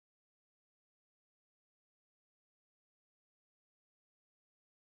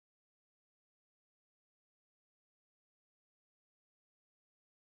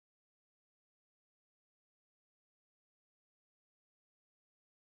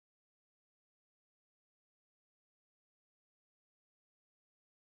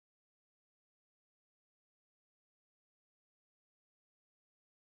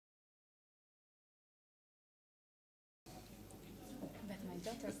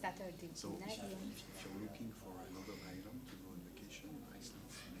So if you're looking for another island to go on vacation, Iceland.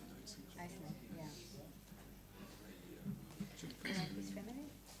 Iceland, yeah. His family?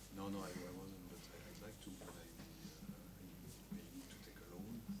 No, I wasn't, but I'd like to, but I need to take a loan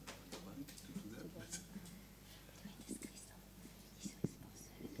on the bank to do that. But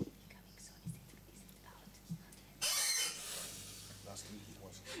last week it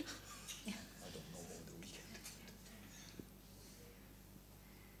was. I don't know about the weekend. It's a boy.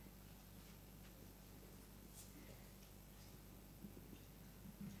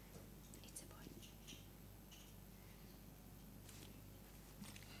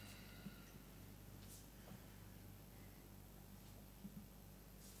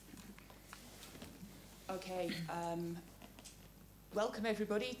 Okay, welcome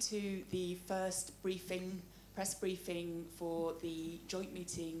everybody to the first press briefing for the joint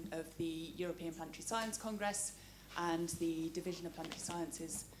meeting of the European Planetary Science Congress and the Division of Planetary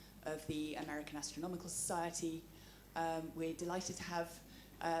Sciences of the American Astronomical Society. We're delighted to have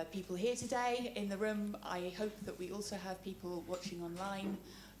people here today in the room. I hope that we also have people watching online.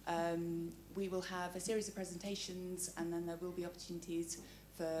 We will have a series of presentations and then there will be opportunities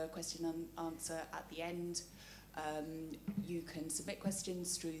for question and answer at the end. You can submit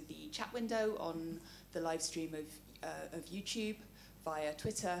questions through the chat window on the live stream of YouTube, via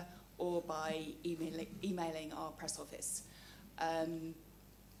Twitter, or by emailing our press office.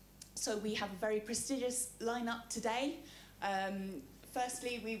 So we have a very prestigious lineup today.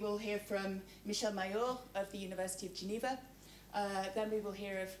 Firstly, we will hear from Michel of the University of Geneva. Then we will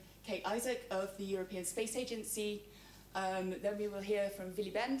hear of Kate Isaak of the European Space Agency. Then we will hear from Willy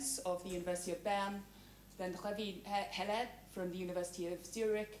Benz of the University of Bern, then Ravit Helled from the University of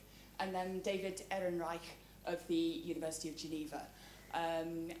Zurich, and then David Ehrenreich of the University of Geneva.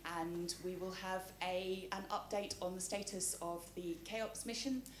 And we will have an update on the status of the Cheops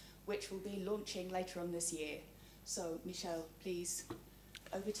mission, which will be launching later on this year. So, Michel, please,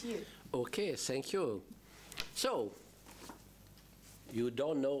 over to you. Okay, thank you. So, you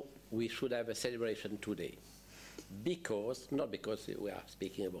don't know we should have a celebration today. Not because we are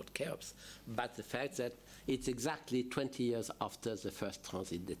speaking about Cheops, but the fact that it's exactly 20 years after the first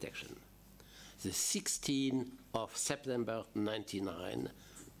transit detection. The 16th of September 1999,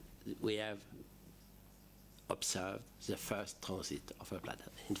 we have observed the first transit of a planet.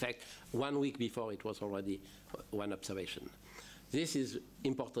 In fact, 1 week before it was already one observation. This is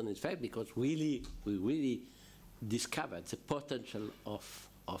important in fact because we really discovered the potential of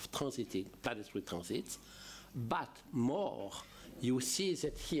transiting, planetary transits. But more, you see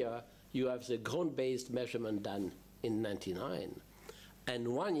that here you have the ground-based measurement done in '99, and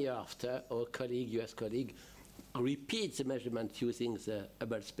 1 year after, our colleague, US colleague, repeats the measurement using the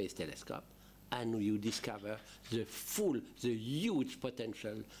Hubble Space Telescope, and you discover the huge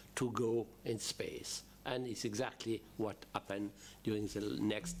potential to go in space. And it's exactly what happened during the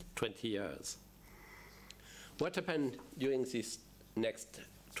next 20 years. What happened during these next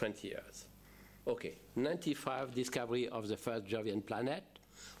 20 years? Okay, 95, discovery of the first Jovian planet,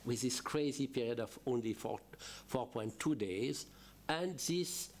 with this crazy period of only 4.2 days. And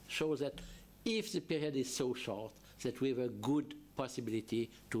this shows that if the period is so short, that we have a good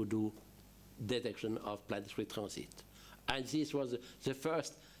possibility to do detection of planetary transit. And this was the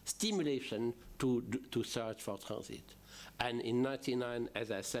first stimulation to search for transit. And in 1999,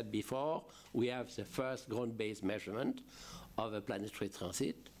 as I said before, we have the first ground-based measurement of a planetary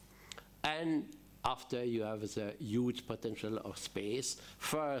transit. And after, you have the huge potential of space,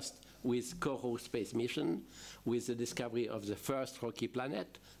 first with Kourou space mission, with the discovery of the first rocky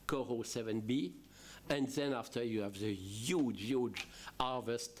planet, Kourou 7b, and then after you have the huge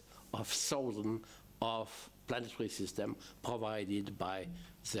harvest of thousands of planetary systems provided by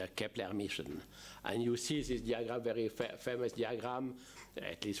the Kepler mission. And you see this diagram, very famous diagram,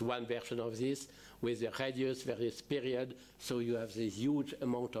 at least one version of this, with the various period. So you have this huge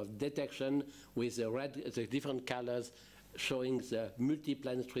amount of detection with the different colors showing the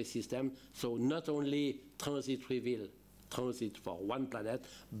multi-planetary system. So not only transit reveal transit for one planet,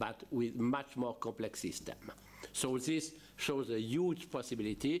 but with much more complex system. So this shows a huge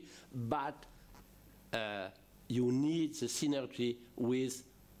possibility, but you need the synergy with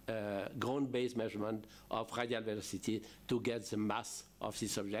ground-based measurement of radial velocity to get the mass of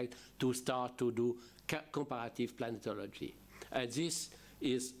this object to start to do comparative planetology. And this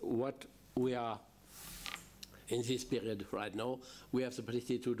is what we are in this period right now. We have the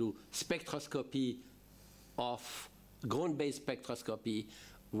ability to do spectroscopy of ground-based spectroscopy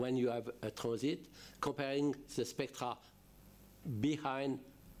when you have a transit, comparing the spectra behind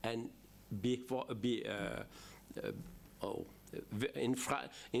and before, in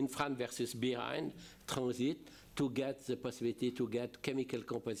front versus behind transit to get the possibility to get chemical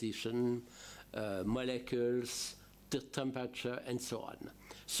composition, molecules, the temperature, and so on.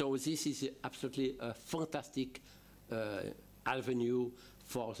 So this is absolutely a fantastic avenue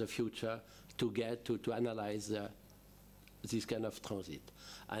for the future to get to analyze this kind of transit.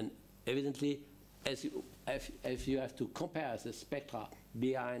 And evidently, as you have to compare the spectra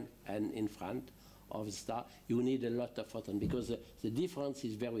behind and in front of the star, you need a lot of photons because the difference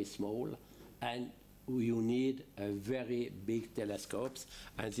is very small, and you need a very big telescopes,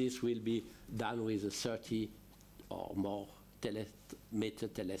 and this will be done with a 30 or more meter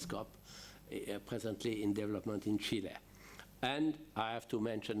telescope presently in development in Chile. And I have to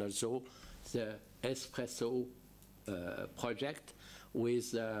mention also the Espresso project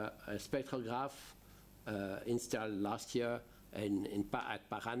with a spectrograph installed last year at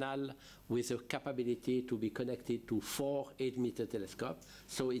Paranal with a capability to be connected to 4 8-meter telescopes.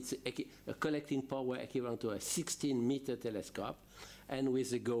 So it's a collecting power equivalent to a 16-meter telescope, and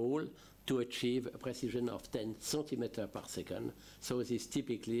with the goal to achieve a precision of 10 centimeters per second. So this is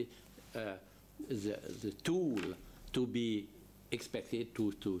typically the tool to be expected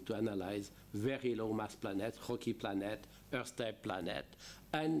to analyze very low mass planets, rocky planet, Earth-type planet,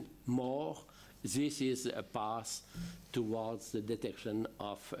 and more. This is a path towards the detection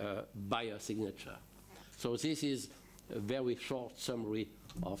of biosignature. So this is a very short summary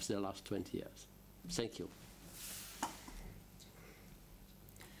of the last 20 years. Thank you.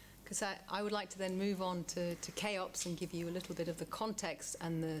 Because I would like to then move on to Cheops and give you a little bit of the context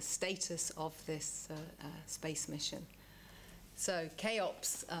and the status of this space mission. So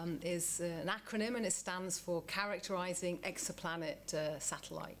Cheops is an acronym, and it stands for Characterizing Exoplanet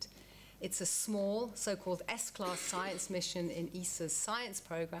Satellite. It's a small, so-called S-class science mission in ESA's science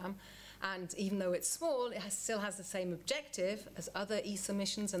program, and even though it's small, it still has the same objective as other ESA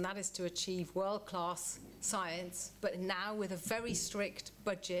missions, and that is to achieve world-class science, but now with a very strict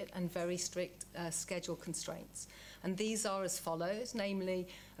budget and very strict schedule constraints. And these are as follows, namely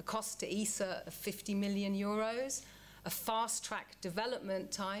a cost to ESA of 50 million euros, a fast-track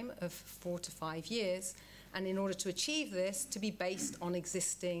development time of 4 to 5 years, and in order to achieve this, to be based on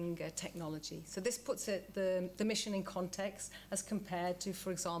existing technology. So this puts the mission in context as compared to,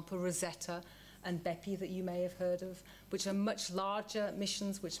 for example, Rosetta and BEPI that you may have heard of, which are much larger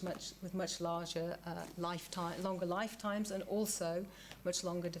missions with much larger longer lifetimes, and also much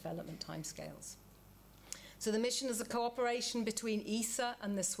longer development timescales. So the mission is a cooperation between ESA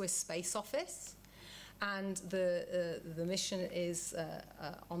and the Swiss Space Office. And the mission is,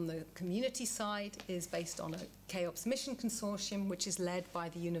 on the community side, is based on a Cheops mission consortium, which is led by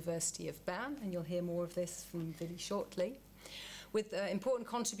the University of Bern, and you'll hear more of this from Willy shortly, with important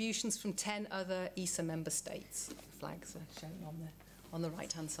contributions from 10 other ESA member states. The flags are shown on the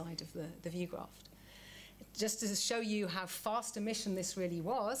right-hand side of the view graph. Just to show you how fast a mission this really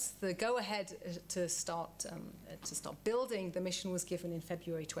was, the go-ahead to start building the mission was given in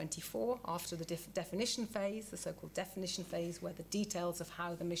February 24, after the definition phase, the so-called definition phase, where the details of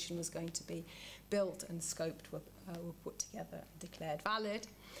how the mission was going to be built and scoped were put together and declared valid.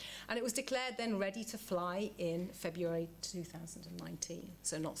 And it was declared then ready to fly in February 2019,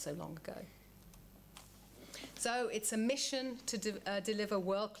 so not so long ago. So it's a mission to deliver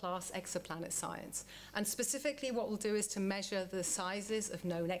world-class exoplanet science. And specifically what we'll do is to measure the sizes of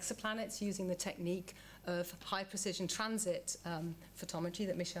known exoplanets using the technique of high-precision transit photometry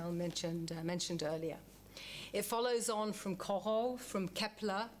that Michel mentioned earlier. It follows on from Corot, from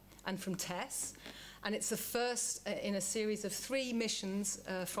Kepler, and from TESS. And it's the first in a series of 3 missions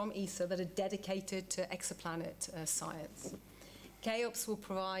from ESA that are dedicated to exoplanet science. Cheops will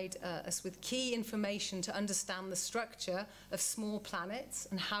provide us with key information to understand the structure of small planets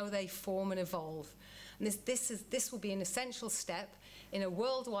and how they form and evolve. And this will be an essential step in a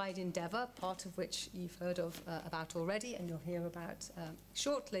worldwide endeavour, part of which you've heard about already and you'll hear about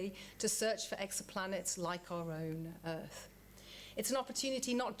shortly, to search for exoplanets like our own Earth. It's an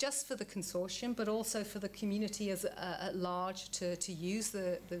opportunity not just for the consortium, but also for the community at large to use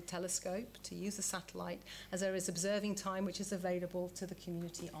the telescope, to use the satellite, as there is observing time which is available to the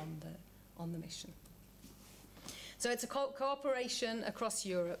community on the mission. So it's a cooperation across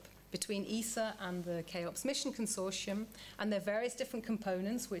Europe between ESA and the Cheops Mission Consortium, and there are various different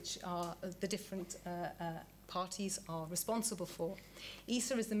components which are the different parties are responsible for.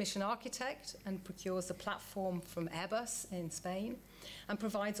 ESA is the mission architect and procures the platform from Airbus in Spain, and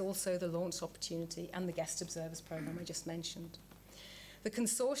provides also the launch opportunity and the guest observers program I just mentioned. The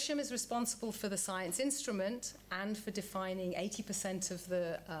consortium is responsible for the science instrument and for defining 80% of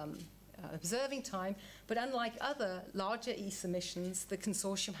the observing time. But unlike other larger ESA missions, the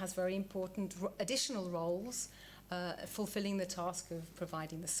consortium has very important additional roles, fulfilling the task of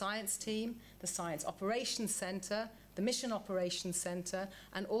providing the science team, the Science Operations Center, the Mission Operations Center,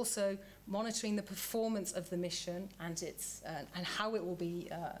 and also monitoring the performance of the mission and how it will be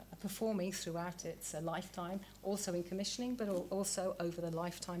performing throughout its lifetime, also in commissioning, but also over the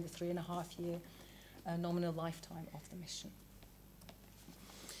lifetime, the 3.5-year nominal lifetime of the mission.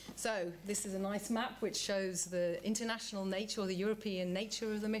 So this is a nice map which shows the international nature or the European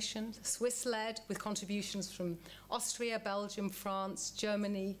nature of the mission, Swiss-led, with contributions from Austria, Belgium, France,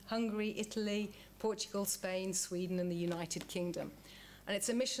 Germany, Hungary, Italy, Portugal, Spain, Sweden, and the United Kingdom. And it's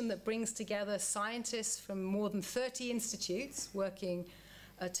a mission that brings together scientists from more than 30 institutes working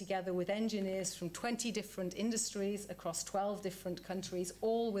together with engineers from 20 different industries across 12 different countries,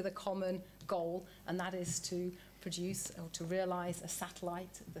 all with a common goal, and that is to produce or to realize a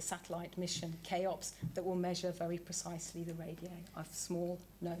satellite, the satellite mission Cheops, that will measure very precisely the radii of small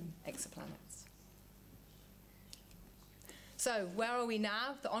known exoplanets. So where are we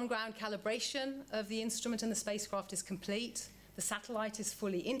now? The on-ground calibration of the instrument and the spacecraft is complete. The satellite is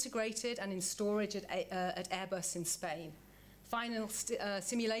fully integrated and in storage at Airbus in Spain. Final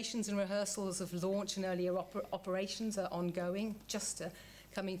simulations and rehearsals of launch and earlier operations are ongoing, just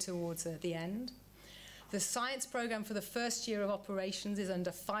coming towards the end. The science program for the first year of operations is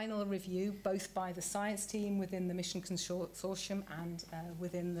under final review, both by the science team within the mission consortium and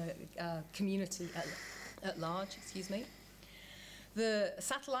within the community at large, excuse me. The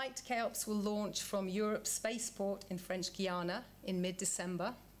satellite Cheops will launch from Europe's spaceport in French Guiana in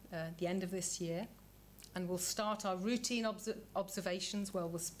mid-December, the end of this year, and we'll start our routine observations where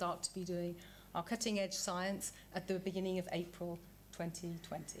we'll start to be doing our cutting-edge science at the beginning of April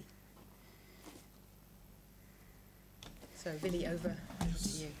 2020. So, Willy, over to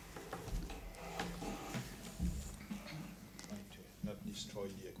you. Trying to not destroy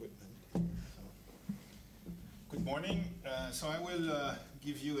the equipment. Good morning. So I will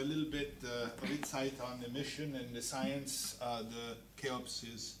give you a little bit of insight on the mission and the science the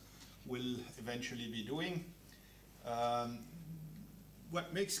Cheops will eventually be doing.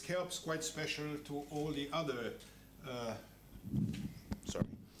 What makes Cheops quite special to all the other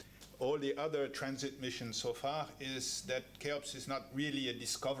all the other transit missions so far is that Cheops is not really a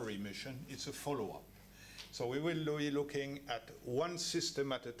discovery mission, it's a follow-up. So we will be looking at one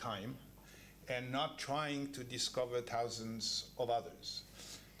system at a time and not trying to discover thousands of others.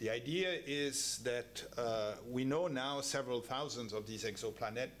 The idea is that we know now several thousands of these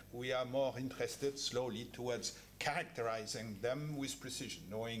exoplanets. We are more interested slowly towards characterizing them with precision,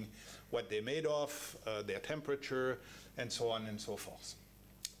 knowing what they're made of, their temperature, and so on and so forth.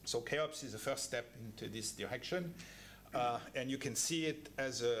 So Cheops is the first step into this direction, and you can see it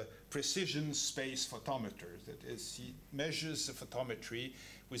as a precision space photometer. That is, it measures the photometry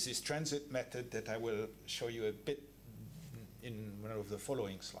with this transit method that I will show you a bit in one of the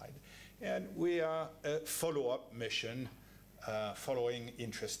following slides. And we are a follow-up mission following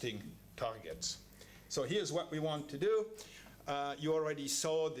interesting targets. So here's what we want to do. You already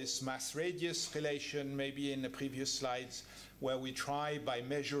saw this mass-radius relation maybe in the previous slides, where we try by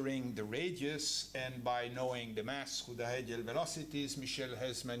measuring the radius and by knowing the mass through the radial velocities Michel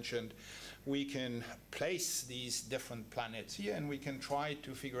has mentioned, we can place these different planets here and we can try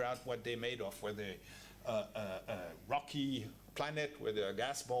to figure out what they're made of, whether a rocky planet, whether a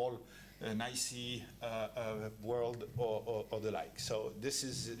gas ball, an icy world, or the like. So this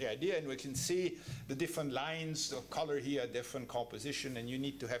is the idea, and we can see the different lines, the color here, different composition, and you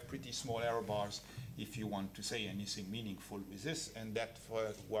need to have pretty small error bars if you want to say anything meaningful with this, and that's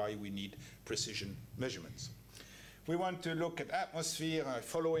why we need precision measurements. We want to look at atmosphere,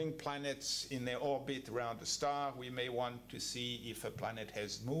 following planets in their orbit around a star. We may want to see if a planet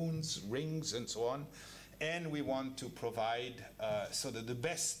has moons, rings, and so on. And we want to provide sort of the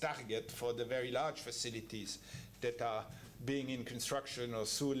best target for the very large facilities that are being in construction or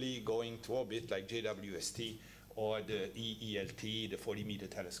solely going to orbit, like JWST or the EELT, the 40-meter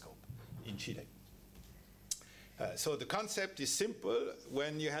telescope in Chile. So the concept is simple.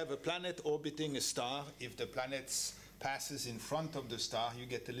 When you have a planet orbiting a star, if the planet passes in front of the star, you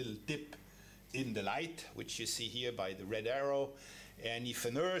get a little dip in the light, which you see here by the red arrow. And if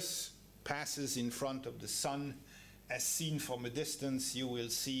an Earth passes in front of the sun, as seen from a distance, you will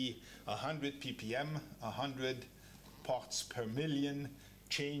see 100 ppm, 100 parts per million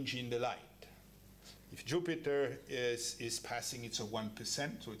change in the light. If Jupiter is passing, it's a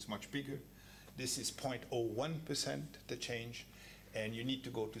 1%, so it's much bigger. This is 0.01% the change, and you need to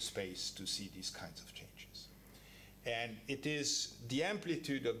go to space to see these kinds of changes. And it is the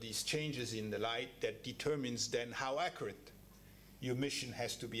amplitude of these changes in the light that determines then how accurate your mission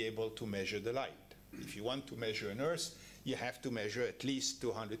has to be able to measure the light. If you want to measure an Earth, you have to measure at least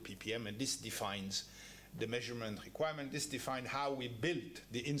 200 ppm, and this defines the measurement requirement. This defines how we built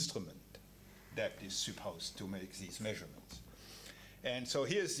the instrument that is supposed to make these measurements. And so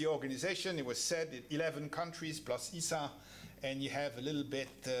here's the organization. It was said in 11 countries plus ESA, and you have a little bit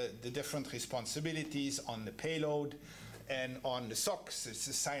the different responsibilities on the payload and on the SOCs. It's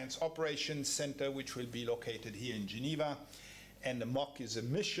the Science Operations Center, which will be located here in Geneva. And the MOC is a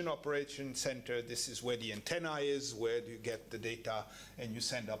Mission Operations Center. This is where the antenna is, where you get the data and you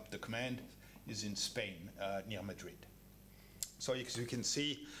send up the command, is in Spain, near Madrid. So you can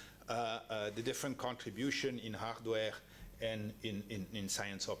see the different contribution in hardware and in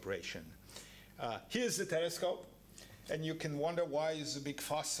science operation. Here's the telescope. And you can wonder why is a big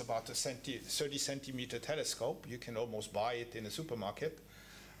fuss about a 30 centimeter telescope. You can almost buy it in a supermarket.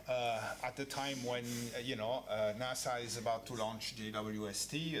 At the time when NASA is about to launch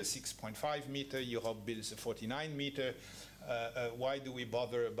JWST, a 6.5 meter, Europe builds a 49 meter. Why do we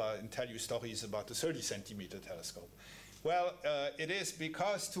bother about and tell you stories about a 30 centimeter telescope? Well, it is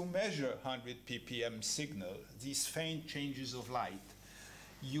because to measure 100 ppm signal, these faint changes of light,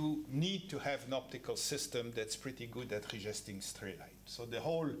 you need to have an optical system that's pretty good at resisting stray light. So the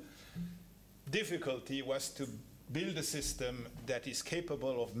whole difficulty was to build a system that is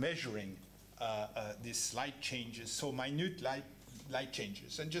capable of measuring these light changes, so minute light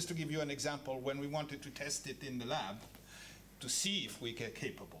changes. And just to give you an example, when we wanted to test it in the lab to see if we get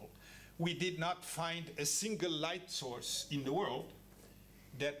capable, we did not find a single light source in the world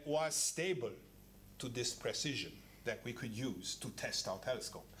that was stable to this precision that we could use to test our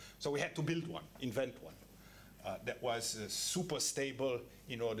telescope. So we had to build one, invent one, that was super stable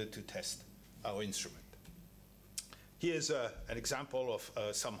in order to test our instrument. Here's an example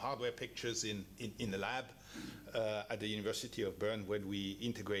of some hardware pictures in the lab at the University of Bern when we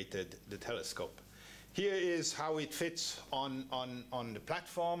integrated the telescope. Here is how it fits on the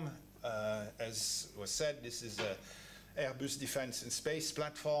platform. As was said, this is a Airbus Defence and Space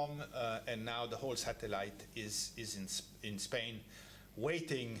platform, and now the whole satellite is in Spain,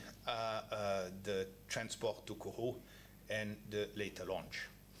 waiting the transport to Kourou and the later launch.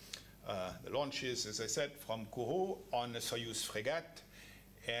 The launch is, as I said, from Kourou on a Soyuz frigate,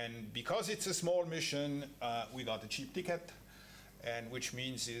 and because it's a small mission, we got a cheap ticket, and which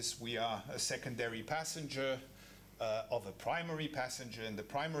means is we are a secondary passenger of a primary passenger, and the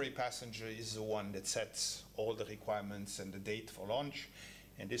primary passenger is the one that sets all the requirements and the date for launch.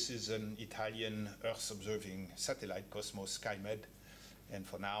 And this is an Italian Earth-observing satellite, Cosmos SkyMed, and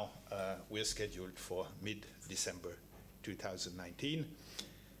for now we're scheduled for mid-December 2019.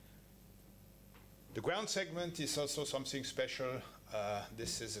 The ground segment is also something special.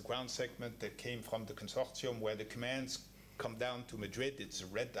 This is a ground segment that came from the consortium where the commands come down to Madrid. It's the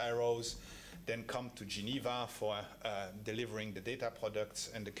red arrows, then come to Geneva for delivering the data products,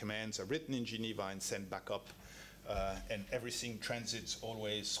 and the commands are written in Geneva and sent back up, and everything transits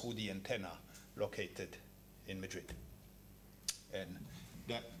always through the antenna located in Madrid. And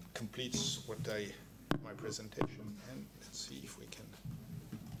that completes my presentation, and let's see if we can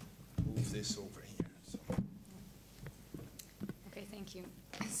move this over here. So. Okay, thank you.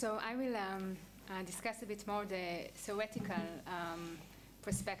 So I will discuss a bit more the theoretical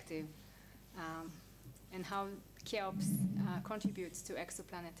perspective and how Cheops contributes to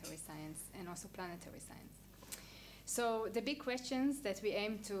exoplanetary science and also planetary science. So the big questions that we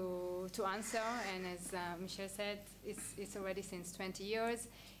aim to answer, and as Michel said, it's already since 20 years,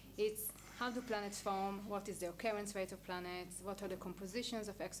 it's how do planets form, what is the occurrence rate of planets, what are the compositions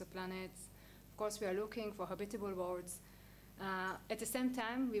of exoplanets. Of course, we are looking for habitable worlds. At the same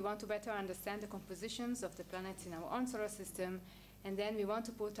time, we want to better understand the compositions of the planets in our own solar system, and then we want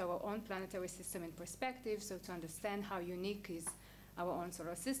to put our own planetary system in perspective, so to understand how unique is our own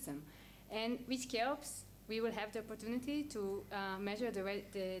solar system. And with Cheops, we will have the opportunity to measure the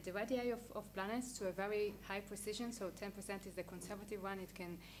radii of planets to a very high precision, so 10% is the conservative one.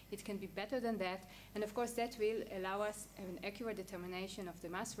 It can be better than that. And of course, that will allow us an accurate determination of the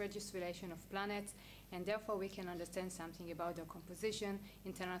mass-radius relation of planets, and therefore we can understand something about their composition,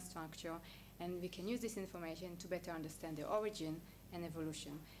 internal structure, and we can use this information to better understand their origin and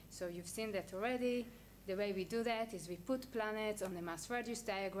evolution. So you've seen that already. The way we do that is we put planets on the mass-radius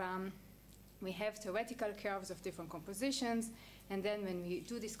diagram. We have theoretical curves of different compositions, and then when we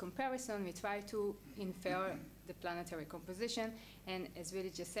do this comparison, we try to infer the planetary composition. And as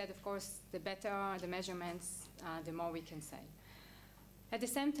Willy just said, of course, the better the measurements, the more we can say. At the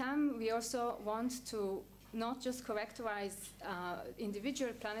same time, we also want to not just characterize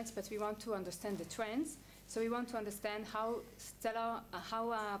individual planets, but we want to understand the trends. So we want to understand how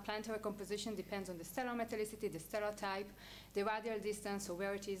planetary composition depends on the stellar metallicity, the stellar type, the radial distance, or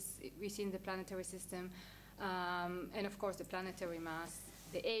where it is within the planetary system, and of course the planetary mass,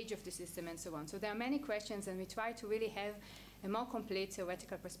 the age of the system, and so on. So there are many questions, and we try to really have a more complete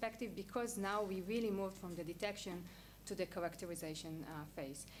theoretical perspective, because now we really moved from the detection to the characterization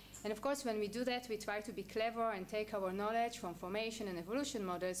phase. And of course, when we do that, we try to be clever and take our knowledge from formation and evolution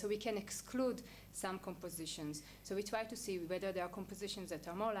models so we can exclude some compositions. So we try to see whether there are compositions that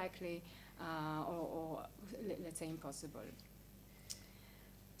are more likely or let's say, impossible.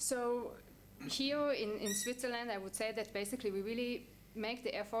 So here in Switzerland, I would say that basically we really make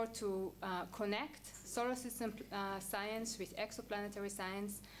the effort to connect solar system science with exoplanetary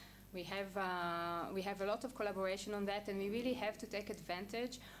science. We have a lot of collaboration on that, and we really have to take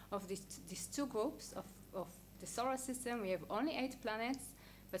advantage of these two groups of the solar system. We have only 8 planets,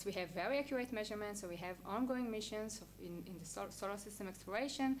 but we have very accurate measurements, so we have ongoing missions in the solar system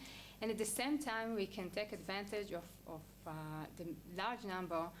exploration, and at the same time we can take advantage of the large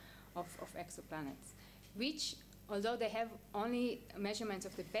number of exoplanets, which, although they have only measurements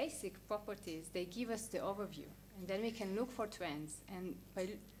of the basic properties, they give us the overview, and then we can look for trends, and by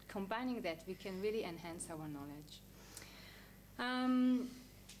combining that, we can really enhance our knowledge.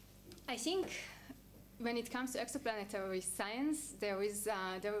 I think when it comes to exoplanetary science, there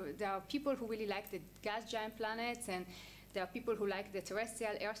are people who really like the gas giant planets, and there are people who like the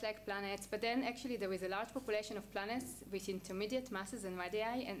terrestrial Earth-like planets, but then actually there is a large population of planets with intermediate masses and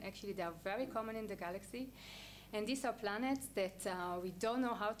radii, and actually they are very common in the galaxy. And these are planets that we don't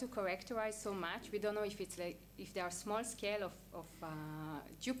know how to characterize so much. We don't know if they are small scale of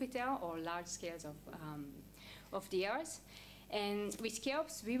Jupiter or large scales of the Earth. And with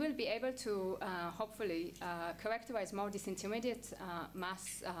Cheops, we will be able to hopefully characterize more these intermediate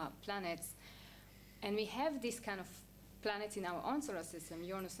mass planets. And we have this kind of planets in our own solar system,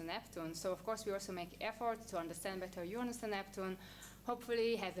 Uranus and Neptune. So of course we also make efforts to understand better Uranus and Neptune,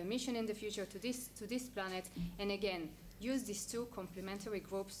 hopefully have a mission in the future to this planet, and again, use these two complementary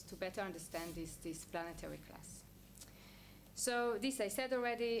groups to better understand this planetary class. So this I said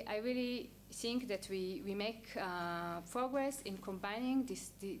already. I really think that we make progress in combining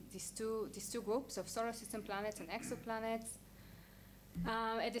these two groups of solar system planets and exoplanets.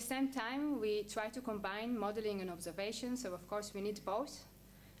 At the same time, we try to combine modeling and observation. So of course we need both.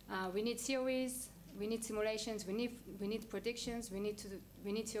 We need theories, we need simulations, we need predictions, we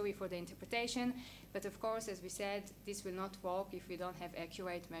need theory for the interpretation. But of course, as we said, this will not work if we don't have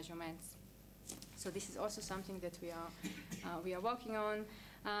accurate measurements. So this is also something that we are working on.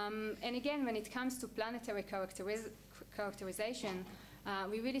 And again, when it comes to planetary characterization,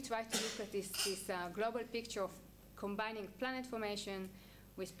 we really try to look at this global picture of combining planet formation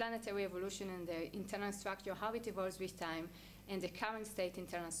with planetary evolution and the internal structure, how it evolves with time, and the current state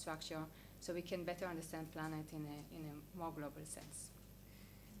internal structure, so we can better understand planet in a more global sense.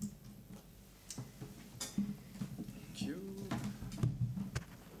 Thank you.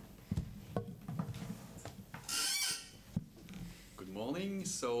 Good morning.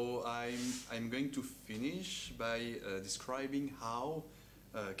 So I'm going to finish by describing how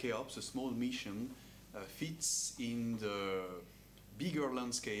Cheops, a small mission, fits in the bigger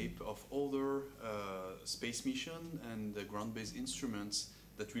landscape of other space mission and ground-based instruments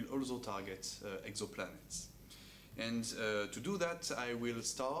that will also target exoplanets. And to do that, I will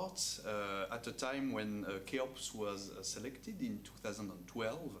start at a time when Cheops was selected in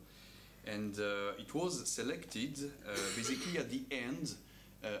 2012. And it was selected basically at the end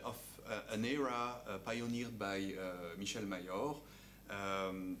of an era pioneered by Michel,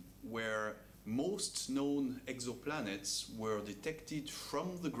 where most known exoplanets were detected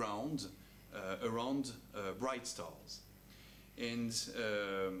from the ground around bright stars. And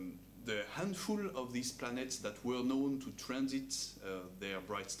the handful of these planets that were known to transit their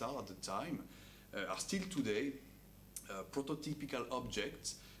bright star at the time are still today prototypical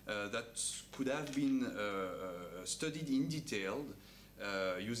objects that could have been studied in detail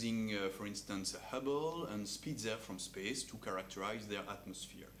using, for instance, Hubble and Spitzer from space to characterize their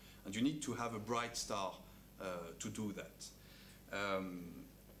atmosphere. And you need to have a bright star to do that.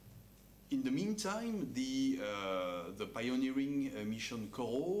 In the meantime, the pioneering mission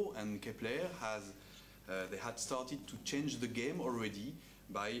Corot and Kepler they had started to change the game already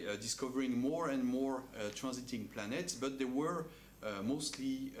by discovering more and more transiting planets, but they were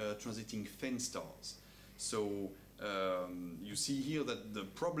mostly transiting faint stars. So you see here that the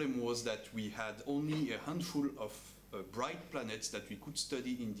problem was that we had only a handful of bright planets that we could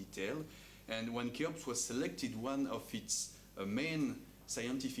study in detail, And when Cheops was selected, one of its main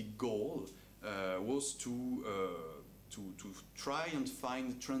scientific goal was to try and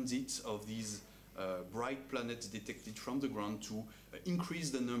find transit of these bright planets detected from the ground to increase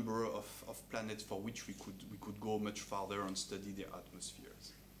the number of planets for which we could go much farther and study their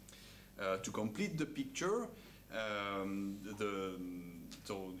atmospheres. To complete the picture,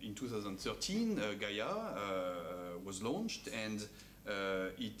 so in 2013, Gaia was launched, and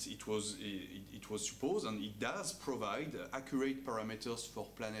it was supposed, and it does provide accurate parameters for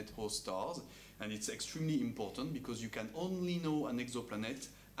planet host stars, and it's extremely important because you can only know an exoplanet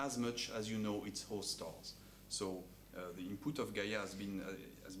as much as you know its host stars. So the input of Gaia has been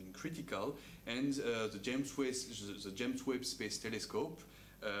critical, and the James Webb Space Telescope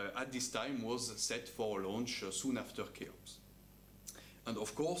at this time was set for launch soon after Cheops. And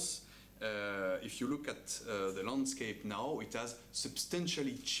of course, if you look at the landscape now, it has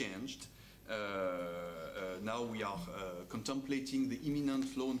substantially changed. Now we are contemplating the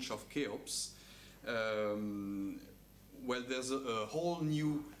imminent launch of Cheops. Well, there's a whole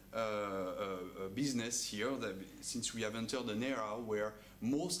new business here, since we have entered an era where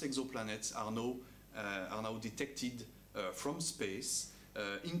most exoplanets are now detected from space,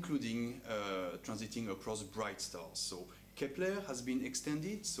 including transiting across bright stars. So Kepler has been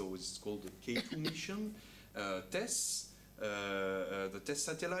extended, so it's called the K2 mission. TESS, the TESS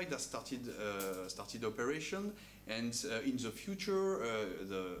satellite has started operation, and in the future,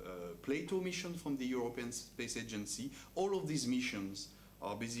 the Plato mission from the European Space Agency. All of these missions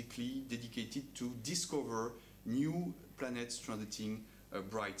are basically dedicated to discover new planets transiting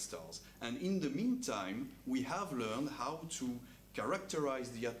bright stars. And in the meantime, we have learned how to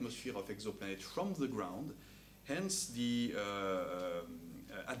characterize the atmosphere of exoplanets from the ground. Hence the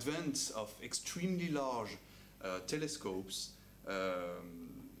advent of extremely large telescopes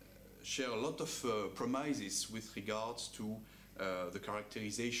share a lot of promises with regards to the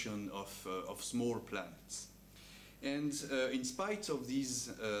characterization of small planets. And in spite of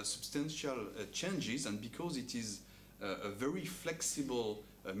these substantial changes, and because it is a very flexible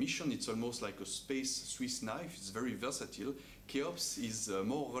mission, it's almost like a space Swiss knife, it's very versatile, Cheops is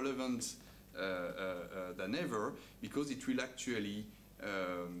more relevant than ever, because it will actually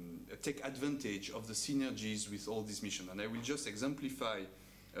take advantage of the synergies with all these missions. And I will just exemplify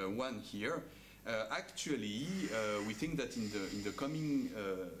one here. Actually, we think that in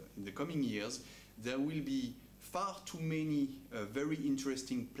the coming years, there will be far too many very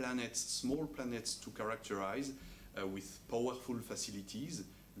interesting planets, small planets to characterize with powerful facilities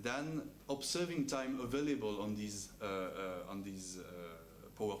than observing time available on these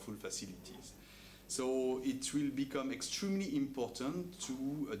powerful facilities. So it will become extremely important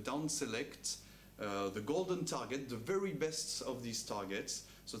to down select the golden target, the very best of these targets,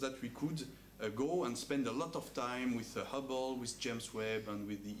 so that we could go and spend a lot of time with Hubble, with James Webb, and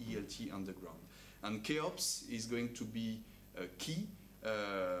with the ELT underground. And Cheops is going to be key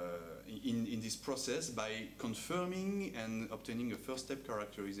in this process by confirming and obtaining a first-step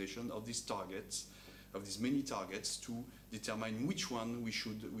characterization of these targets, of these many targets, to determine which one we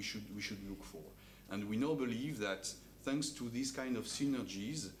should look for. And we now believe that thanks to these kind of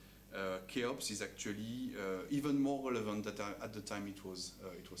synergies, Cheops is actually even more relevant than at the time it was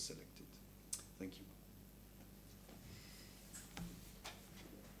selected. Thank you.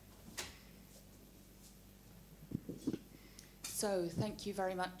 So thank you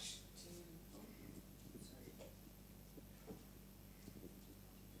very much.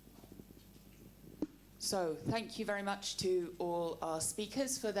 So thank you very much to all our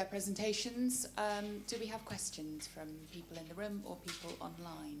speakers for their presentations. Do we have questions from people in the room or people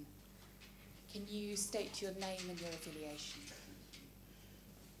online? Can you state your name and your affiliation?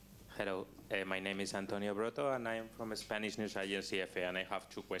 Hello, my name is Antonio Broto, and I am from a Spanish news agency, EFE, and I have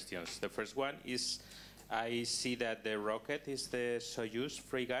two questions. The first one is, I see that the rocket is the Soyuz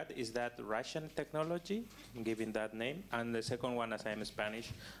frigate. Is that Russian technology, given that name? And the second one, as I am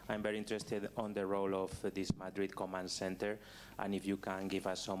Spanish, I'm very interested on the role of this Madrid command center, and if you can give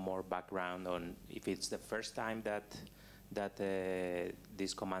us some more background on if it's the first time that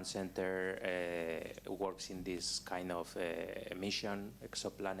this command center works in this kind of mission,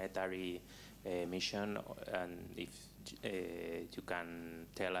 exoplanetary mission, and if you can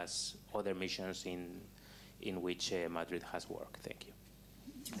tell us other missions in which Madrid has worked. Thank you.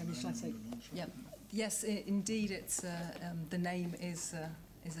 Shall I say? Yeah. Yes, indeed. It's the name is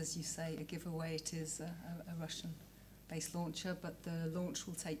as you say, a giveaway. It is a Russian-based launcher, but the launch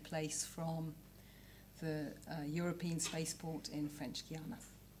will take place from the European spaceport in French Guiana.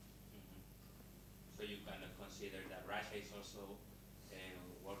 So you can consider that Russia is also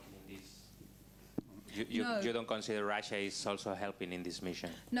working in this You don't consider Russia is also helping in this mission?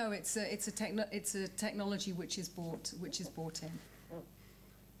 No, it's a technology which is bought in.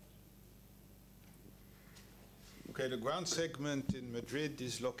 Okay, the ground segment in Madrid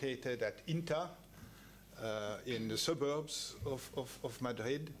is located at INTA, in the suburbs of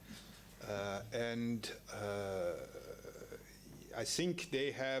Madrid, and I think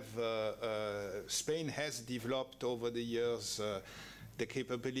they have, Spain has developed over the years the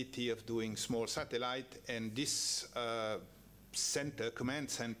capability of doing small satellite, and this center, command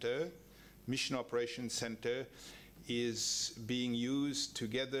center, mission operations center, is being used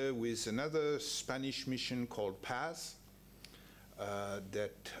together with another Spanish mission called PAZ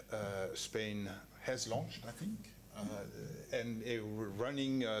that Spain has launched, I think, and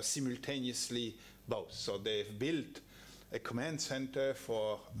running simultaneously both. So they've built a command center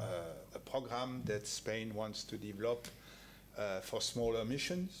for a program that Spain wants to develop for smaller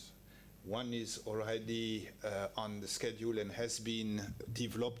missions. One is already on the schedule and has been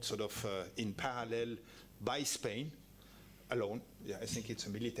developed sort of in parallel by Spain alone. Yeah, I think it's a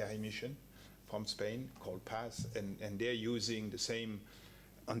military mission from Spain called PAZ, and they're using the same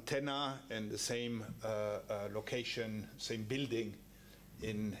antenna and the same location, same building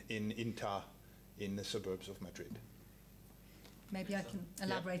in INTA in the suburbs of Madrid. Maybe I can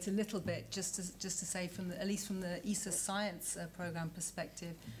elaborate a little bit, just to say, at least from the ESA science program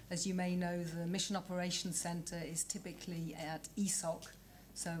perspective, as you may know, the Mission Operations Center is typically at ESOC,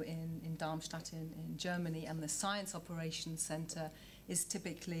 so in Darmstadt in Germany, and the Science Operations Center is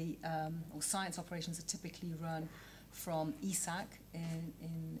typically, or science operations are typically run from Isaak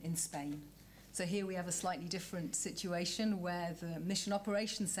in Spain. So here we have a slightly different situation where the Mission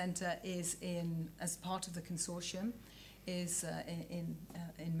Operations Center is as part of the consortium, is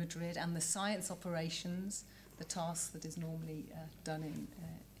in Madrid, and the science operations, the task that is normally done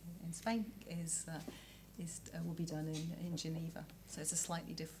in Spain, will be done in Geneva. So it's a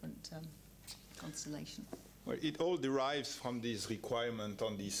slightly different constellation. Well, it all derives from these requirements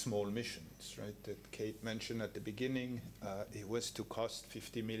on these small missions, right? That Kate mentioned at the beginning. It was to cost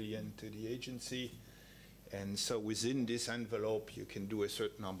 50 million to the agency. And so within this envelope, you can do a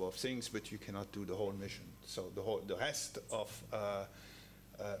certain number of things, but you cannot do the whole mission. So the rest of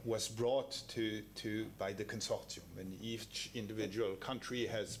was brought by the consortium, and each individual country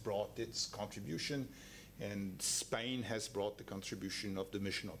has brought its contribution, and Spain has brought the contribution of the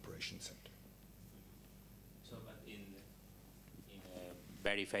Mission Operations Center. So, but in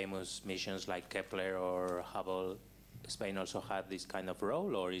very famous missions like Kepler or Hubble, Spain also had this kind of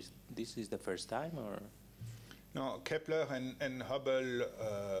role, or this is the first time, or? No, Kepler and Hubble,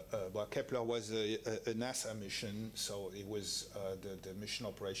 well, Kepler was a NASA mission, so it was the mission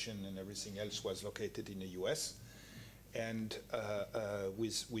operation and everything else was located in the US. And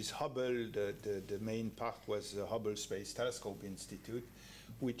with Hubble, the main part was the Hubble Space Telescope Institute,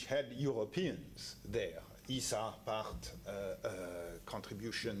 which had Europeans there. ESA part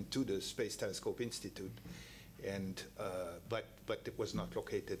contribution to the Space Telescope Institute. And but it was not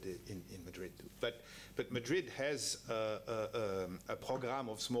located in Madrid. But Madrid has a program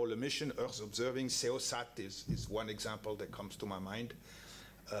of smaller mission, Earth observing. CEOSAT is one example that comes to my mind.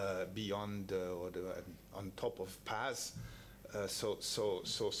 Beyond or on top of PAZ,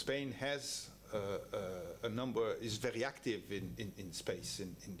 so Spain has a number, is very active in space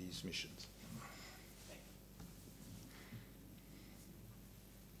in these missions.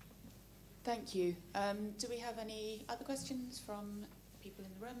 Thank you. Do we have any other questions from people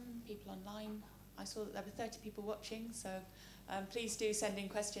in the room, people online? I saw that there were 30 people watching, so please do send in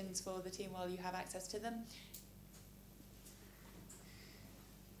questions for the team while you have access to them.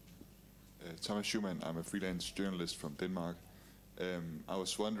 Thomas Schumann, I'm a freelance journalist from Denmark. I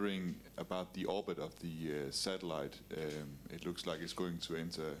was wondering about the orbit of the satellite. It looks like it's going to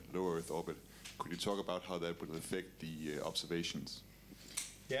enter low Earth orbit. Could you talk about how that would affect the observations?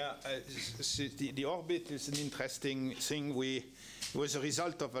 Yeah, the orbit is an interesting thing. It was a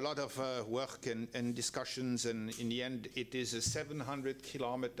result of a lot of work and discussions, and in the end, it is a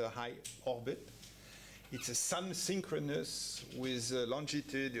 700-kilometer high orbit. It's a sun synchronous with the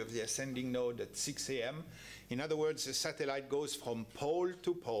longitude of the ascending node at 6 a.m. In other words, the satellite goes from pole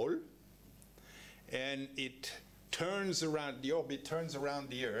to pole, and it turns around, the orbit turns around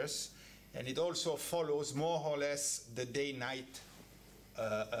the Earth, and it also follows more or less the day-night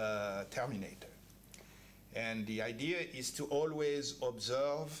terminator. And the idea is to always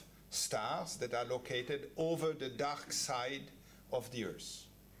observe stars that are located over the dark side of the Earth.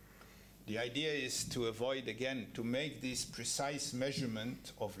 The idea is to avoid, again, to make this precise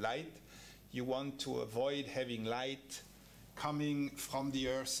measurement of light. You want to avoid having light coming from the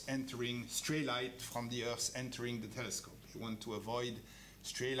Earth, entering stray light from the Earth, entering the telescope. You want to avoid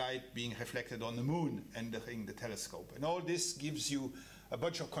stray light being reflected on the moon, entering the telescope. And all this gives you a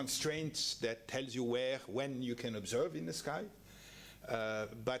bunch of constraints that tells you where, when you can observe in the sky.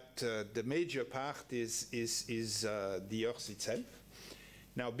 But the major part is the Earth itself.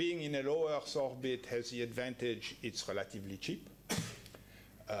 Now, being in a low Earth orbit has the advantage it's relatively cheap.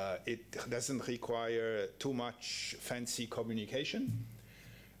 It doesn't require too much fancy communication.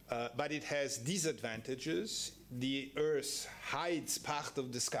 But it has disadvantages. The Earth hides part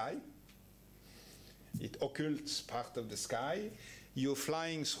of the sky. It occults part of the sky. You're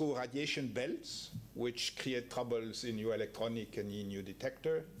flying through radiation belts, which create troubles in your electronic and in your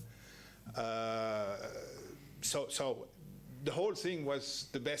detector. So the whole thing was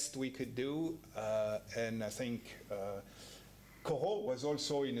the best we could do, and I think Corot was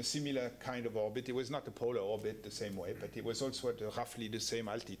also in a similar kind of orbit. It was not a polar orbit the same way, but it was also at roughly the same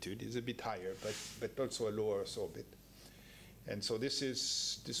altitude. It's a bit higher, but also a lower Earth orbit. And so this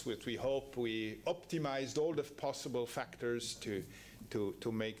is what we hope. We optimized all the possible factors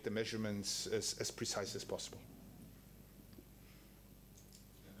to make the measurements as precise as possible.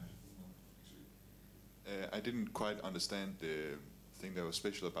 I didn't quite understand the thing that was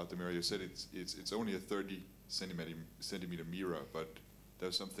special about the mirror. You said it's only a 30 centimeter mirror, but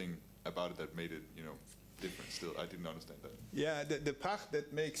there's something about it that made it, different still. I didn't understand that. Yeah, the part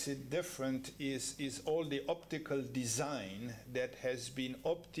that makes it different is all the optical design that has been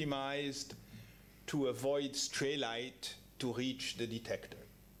optimized to avoid stray light to reach the detector.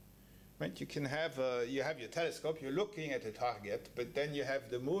 Right? You can have you have your telescope, you're looking at a target, but then you have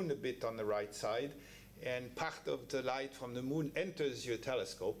the moon a bit on the right side, and part of the light from the moon enters your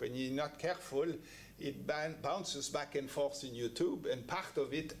telescope, and you're not careful, it bounces back and forth in your tube, and part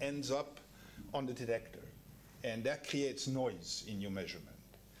of it ends up on the detector. And that creates noise in your measurement.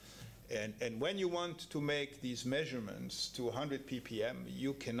 And when you want to make these measurements to 100 ppm,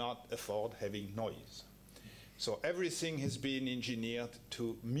 you cannot afford having noise. So everything has been engineered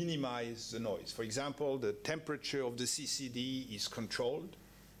to minimize the noise. For example, the temperature of the CCD is controlled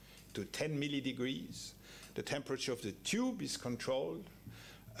to 10 millidegrees. The temperature of the tube is controlled.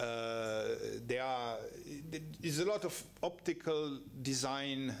 There is a lot of optical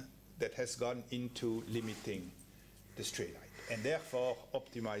design that has gone into limiting the stray light, and therefore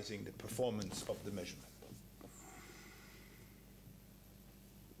optimizing the performance of the measurement.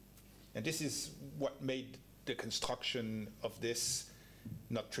 And this is what made the construction of this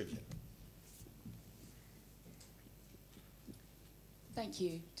not trivial. Thank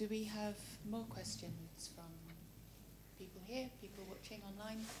you. Do we have more questions from people here, people watching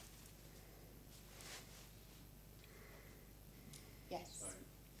online? Yes.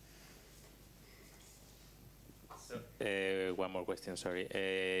 One more question, sorry.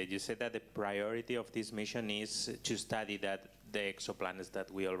 You said that the priority of this mission is to study the exoplanets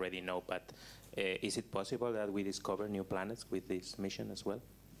that we already know, but is it possible that we discover new planets with this mission as well?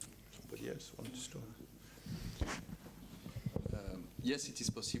 Somebody else wants to. Yes, it is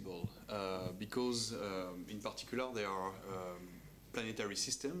possible, because in particular there are planetary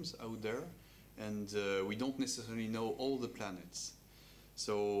systems out there, and we don't necessarily know all the planets.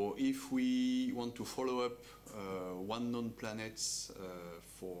 So if we want to follow up one known planet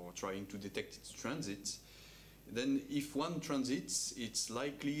for trying to detect its transit, then if one transits, it's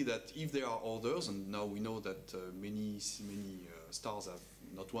likely that if there are others, and now we know that many stars have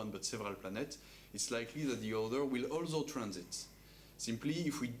not one but several planets, it's likely that the other will also transit. Simply,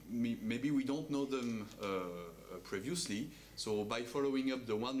 if maybe we don't know them previously, so by following up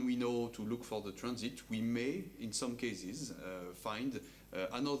the one we know to look for the transit, we may, in some cases, find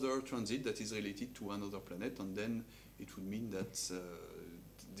another transit that is related to another planet, and then it would mean that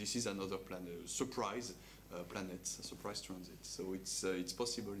this is another planet, surprise planet, a surprise transit. So it's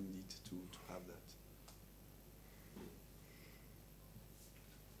possible indeed to have that.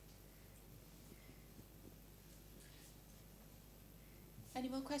 Any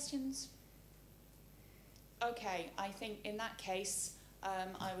more questions? Okay, I think in that case,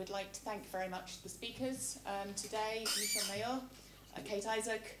 I would like to thank very much the speakers today, Michel, Kate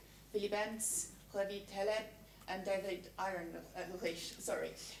Isaak, Willy Benz, Ravit Helled, and David Ehrenreich.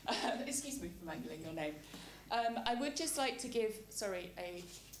 Sorry, excuse me for mangling your name. I would just like to give, a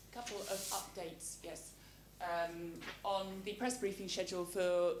couple of updates, yes, on the press briefing schedule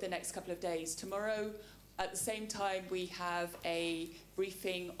for the next couple of days. Tomorrow, at the same time, we have a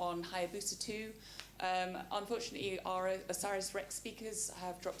briefing on Hayabusa 2. Unfortunately, our Osiris Rex speakers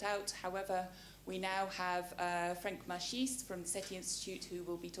have dropped out. However, We now have Frank Marchis from the SETI Institute, who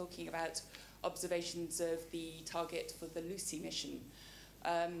will be talking about observations of the target for the Lucy mission.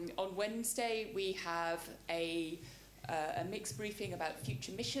 On Wednesday, we have a mixed briefing about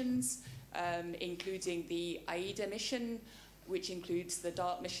future missions, including the AIDA mission, which includes the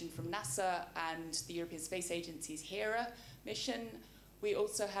DART mission from NASA and the European Space Agency's HERA mission. We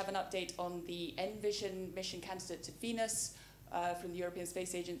also have an update on the ENVISION mission candidate to Venus from the European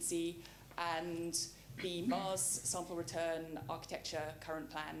Space Agency, and the Mars sample return architecture, current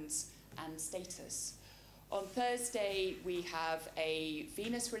plans, and status. On Thursday, we have a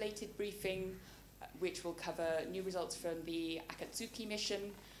Venus-related briefing, which will cover new results from the Akatsuki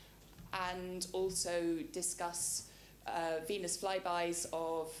mission, and also discuss Venus flybys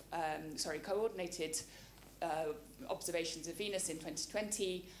of, coordinated observations of Venus in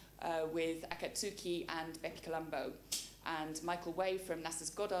 2020 with Akatsuki and Bepi Colombo. And Michael Way from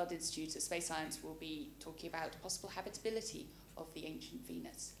NASA's Goddard Institute of Space Science will be talking about possible habitability of the ancient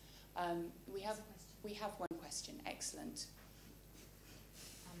Venus. We have one question. Excellent.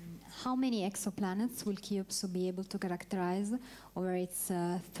 How many exoplanets will Cheops be able to characterize over its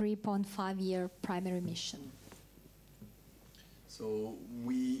 3.5-year primary mission? So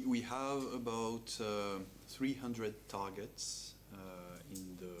we have about 300 targets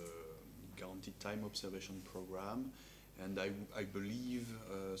in the guaranteed time observation program, and I believe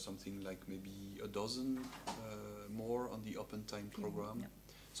something like maybe a dozen more on the open time program. Yeah.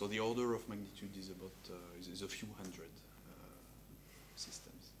 So the order of magnitude is about is a few hundred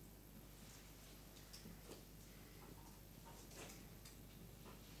systems.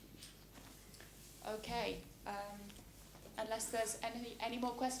 Okay. Unless there's any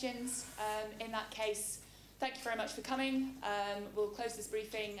more questions, in that case, thank you very much for coming. We'll close this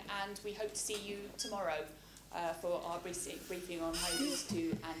briefing, and we hope to see you tomorrow for our briefing on High-Res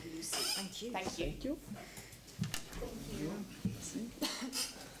 2 and Lucy. Thank you. Thank you. Thank you.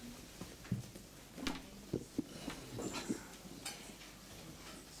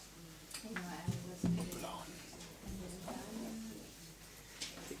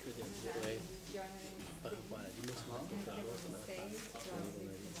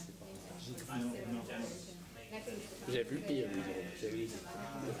 J'ai vu le pire, j'ai vu.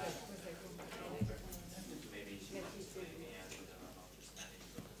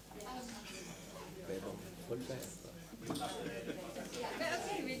 Mais bon, faut le faire.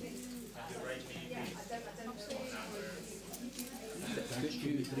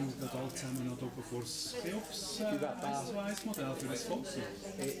 We brengen dat al samen naar open voor Cheops model voor het fossiel.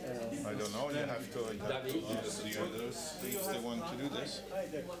 I don't know, you have to ask the others if they want to do this.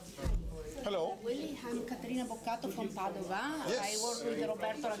 Hello. Willy, I'm Caterina Boccato from Padova. Yes. I work with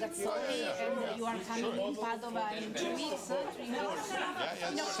Roberto Ragazzoli, and you are coming in Padova in 2 weeks, 3 weeks.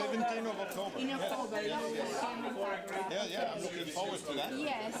 Yeah, 17th of October. In October, you came in Padova. Yeah, I'm looking forward to that.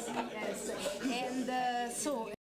 Yes, yes. And so